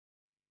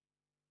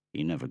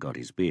He never got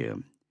his beer.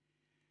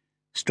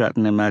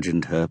 Stratton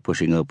imagined her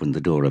pushing open the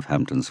door of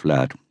Hampton's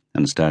flat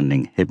and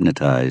standing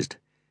hypnotized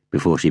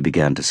before she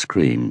began to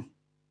scream.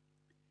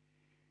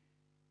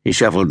 He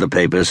shuffled the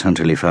papers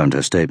until he found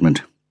her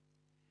statement.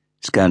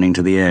 Scanning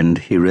to the end,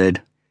 he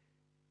read,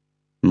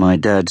 "My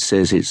dad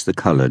says it's the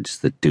Collards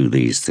that do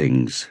these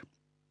things."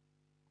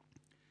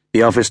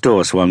 The office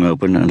door swung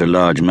open, and a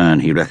large man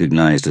he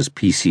recognized as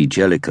P.C.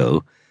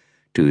 Jellicoe,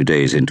 2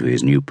 days into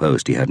his new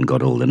post he hadn't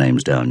got all the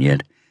names down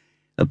yet,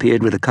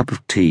 appeared with a cup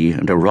of tea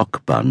and a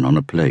rock bun on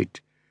a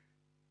plate.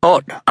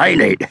 "Hot,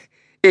 ain't it?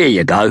 Here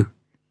you go."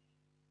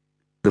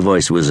 The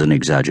voice was an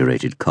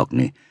exaggerated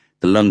Cockney,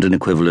 the London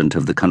equivalent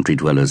of the country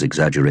dweller's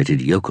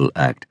exaggerated yokel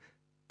act,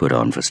 put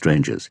on for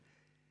strangers.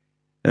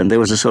 And there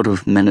was a sort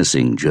of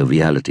menacing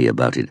joviality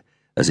about it,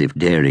 as if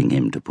daring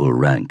him to pull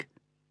rank.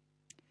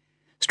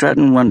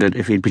 Stratton wondered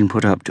if he'd been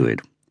put up to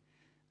it.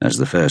 As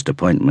the first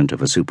appointment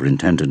of a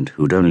superintendent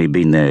who'd only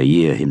been there a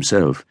year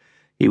himself,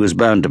 he was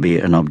bound to be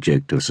an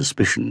object of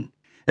suspicion,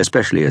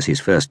 especially as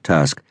his first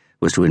task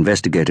was to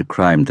investigate a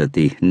crime that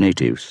the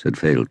natives had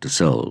failed to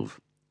solve.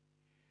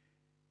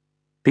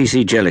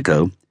 P.C.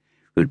 Jellicoe,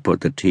 who'd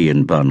put the tea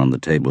and bun on the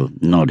table,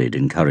 nodded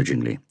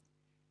encouragingly.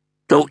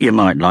 "Thought you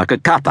might like a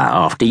cuppa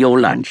after your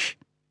lunch."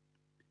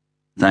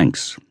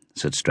 "Thanks,"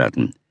 said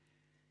Stratton.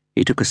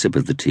 He took a sip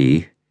of the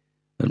tea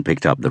and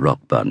picked up the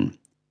rock bun.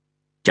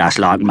 "Just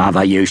like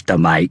Mother used to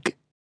make."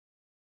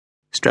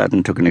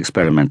 Stratton took an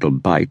experimental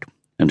bite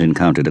and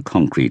encountered a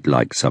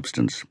concrete-like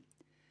substance.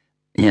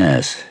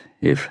 Yes,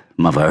 if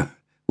Mother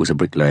was a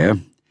bricklayer.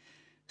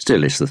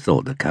 Still, it's the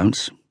thought that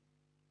counts.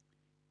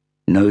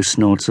 No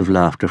snorts of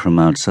laughter from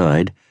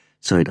outside,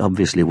 so it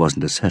obviously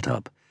wasn't a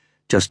set-up.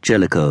 Just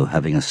Jellicoe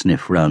having a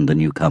sniff round the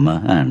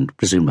newcomer and,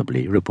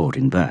 presumably,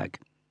 reporting back.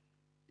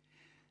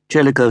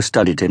 Jellicoe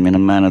studied him in a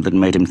manner that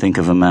made him think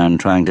of a man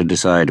trying to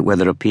decide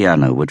whether a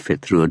piano would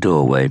fit through a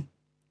doorway.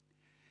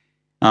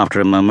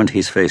 After a moment,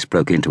 his face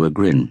broke into a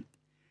grin.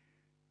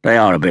 "They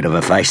are a bit of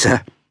a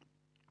facer."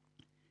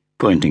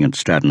 Pointing at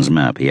Stratton's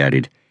map, he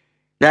added,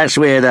 "That's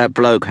where that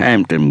bloke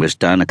Hampton was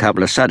done a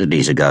couple of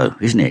Saturdays ago,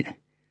 isn't it?"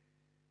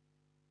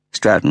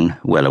 Stratton,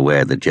 well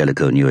aware that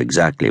Jellicoe knew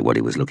exactly what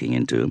he was looking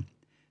into,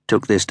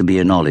 took this to be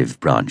an olive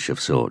branch of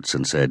sorts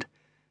and said,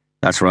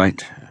 "That's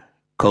right,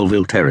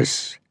 Colville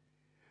Terrace."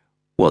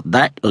 "What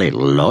that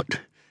little lot,"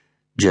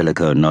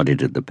 Jellicoe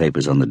nodded at the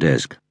papers on the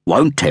desk,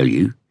 "won't tell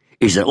you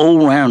is that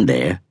all round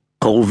there,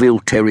 Colville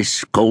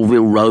Terrace,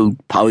 Colville Road,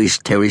 Powys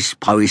Terrace,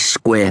 Powys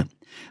Square,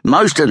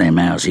 most of them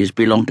houses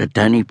belong to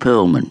Danny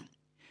Pearlman.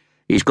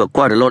 He's got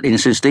quite a lot in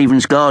St.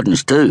 Stephen's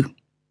Gardens too,"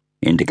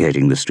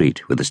 indicating the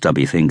street with a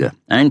stubby finger,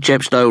 "and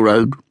Chepstow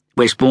Road,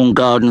 Westbourne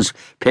Gardens,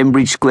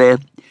 Pembridge Square.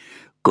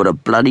 Got a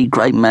bloody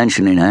great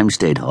mansion in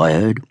Hampstead, I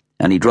heard,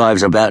 and he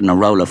drives about in a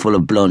roller full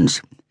of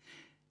blondes.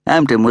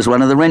 Hampton was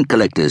one of the rent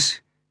collectors.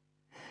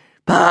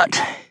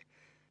 But,"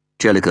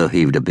 Jellicoe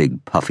heaved a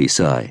big puffy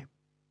sigh,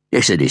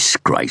 "it's a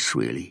disgrace,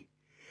 really.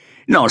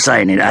 Not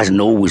saying it hasn't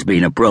always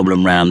been a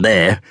problem round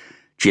there,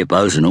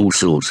 chippos and all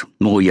sorts,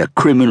 more your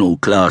criminal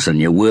class than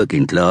your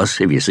working class,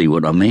 if you see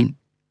what I mean.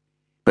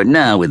 But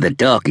now, with the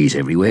darkies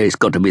everywhere, it's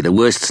got to be the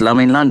worst slum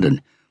in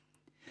London.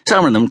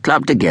 Some of them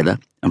club together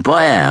and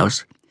buy a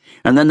house,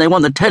 and then they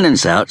want the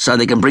tenants out so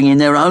they can bring in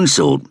their own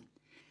sort.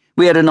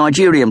 We had a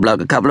Nigerian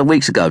bloke a couple of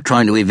weeks ago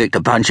trying to evict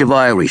a bunch of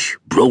Irish,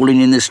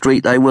 brawling in the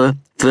street they were,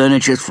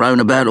 furniture thrown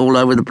about all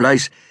over the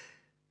place,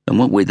 and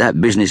what with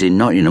that business in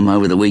Nottingham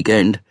over the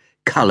weekend,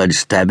 coloured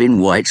stabbing,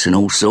 whites and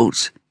all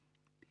sorts."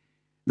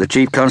 "The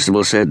Chief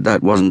Constable said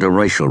that wasn't a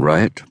racial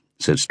riot,"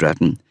 said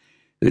Stratton,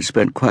 who'd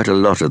spent quite a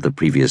lot of the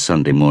previous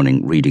Sunday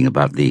morning reading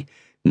about the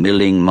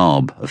milling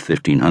mob of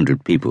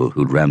 1,500 people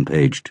who'd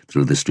rampaged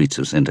through the streets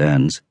of St.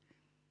 Anne's.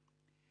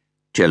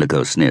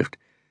 Jellicoe sniffed.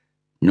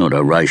 "Not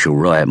a racial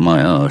riot,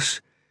 my arse.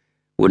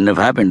 Wouldn't have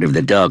happened if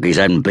the darkies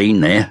hadn't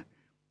been there.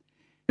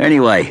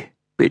 Anyway,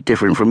 bit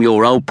different from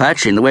your old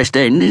patch in the West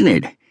End, isn't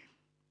it?"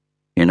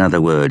 In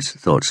other words,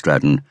 thought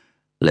Stratton,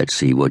 let's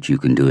see what you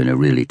can do in a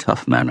really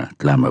tough manner,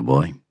 glamour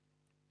boy.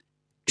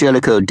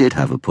 Jellicoe did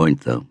have a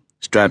point, though.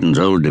 Stratton's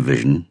old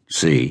division,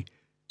 C,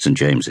 St.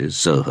 James's,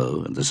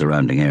 Soho, and the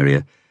surrounding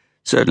area,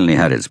 certainly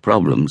had its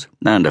problems,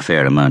 and a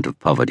fair amount of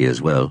poverty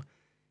as well,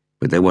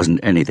 but there wasn't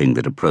anything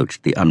that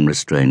approached the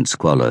unrestrained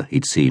squalor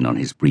he'd seen on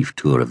his brief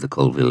tour of the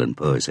Colville and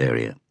Powys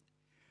area.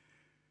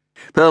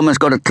 "Pearlman's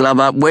got a club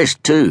up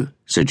west too,"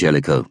 said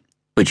Jellicoe,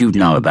 "but you'd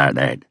know about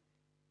that."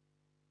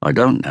 "I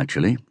don't,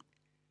 actually."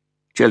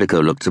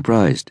 Jellicoe looked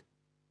surprised.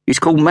 "It's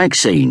called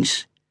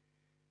Maxine's."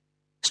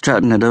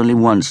 Stratton had only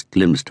once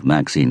glimpsed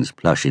Maxine's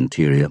plush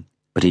interior,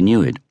 but he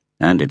knew it,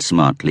 and its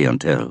smart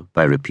clientele,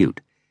 by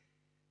repute.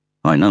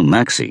 "I know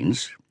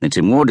Maxine's. It's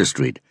in Water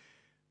Street.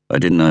 I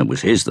didn't know it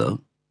was his, though."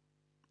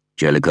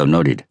 Jellicoe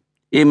nodded.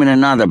 "Him and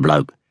another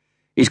bloke.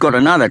 He's got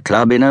another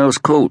club in Earl's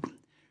Court.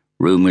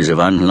 Rumours of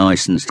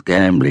unlicensed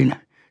gambling,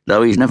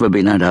 though he's never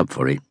been had up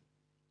for it."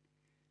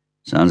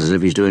 "Sounds as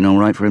if he's doing all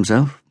right for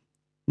himself."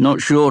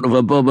 "Not short of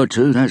a bob or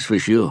two, that's for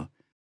sure."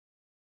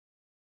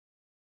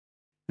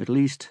 At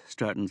least,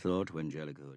 Stratton thought when Jellicoe